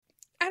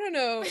don't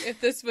know if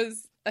this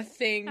was a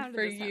thing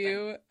for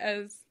you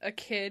as a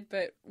kid,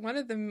 but one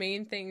of the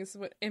main things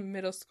in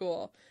middle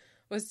school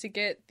was to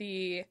get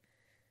the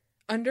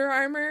Under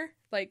Armour,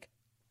 like,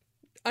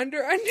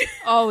 under.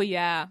 Oh,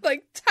 yeah.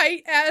 Like,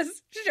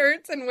 tight-ass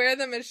shirts and wear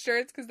them as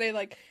shirts because they,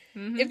 like,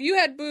 if you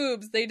had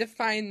boobs, they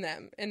defined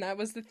them. And that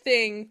was the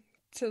thing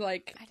to,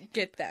 like,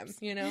 get them,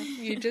 you know?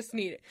 You just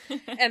need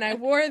it. And I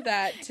wore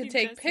that to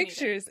take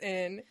pictures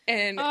in,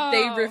 and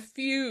they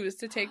refused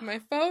to take my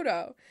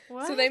photo.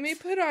 What? So they may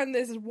put on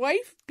this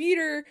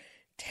wife-beater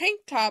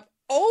tank top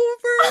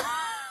over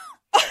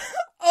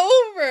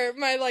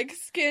my, like,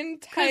 skin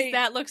tight. Because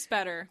that looks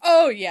better.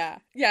 Oh, yeah.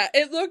 Yeah,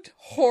 it looked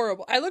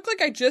horrible. I looked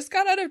like I just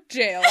got out of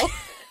jail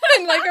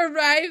and, like,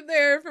 arrived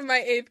there for my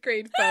 8th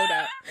grade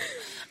photo.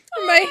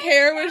 My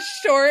hair was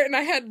short and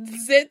I had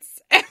zits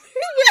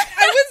everywhere.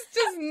 I was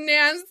just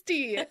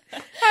nasty.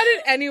 How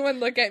did anyone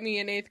look at me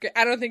in 8th grade?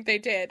 I don't think they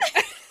did.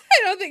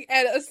 I don't think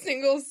a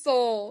single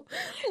soul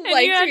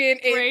liked me in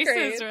 8th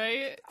grade.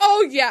 Right?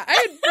 Oh, yeah. I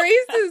had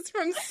braces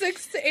from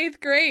 6th to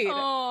 8th grade.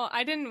 Oh,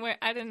 I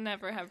didn't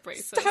ever have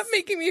braces. Stop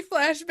making me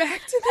flash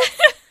back to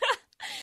this.